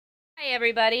Hi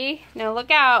everybody. Now look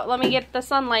out. Let me get the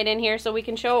sunlight in here so we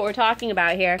can show what we're talking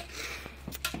about here.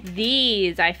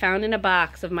 These I found in a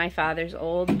box of my father's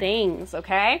old things,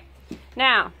 okay?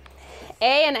 Now,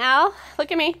 A and L,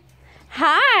 look at me.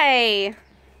 Hi.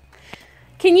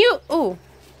 Can you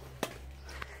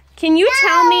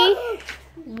tell me,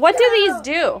 what do these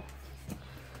do?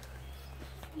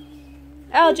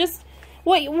 Oh, just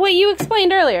what you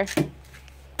explained earlier.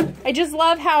 I just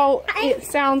love how it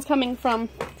sounds coming from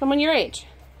someone your age.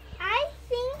 I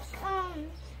think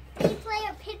they play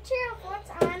a picture of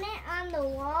what's on it on the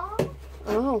wall.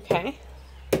 Oh, okay.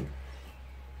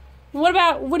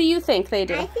 What do you think they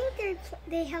do? I think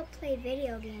they help play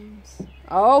video games.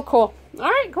 Oh, cool. All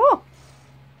right, cool.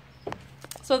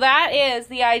 So that is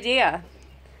the idea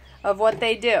of what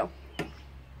they do.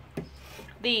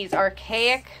 These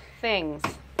archaic things.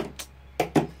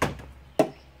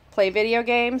 Play video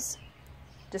games,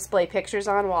 display pictures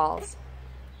on walls.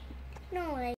 No,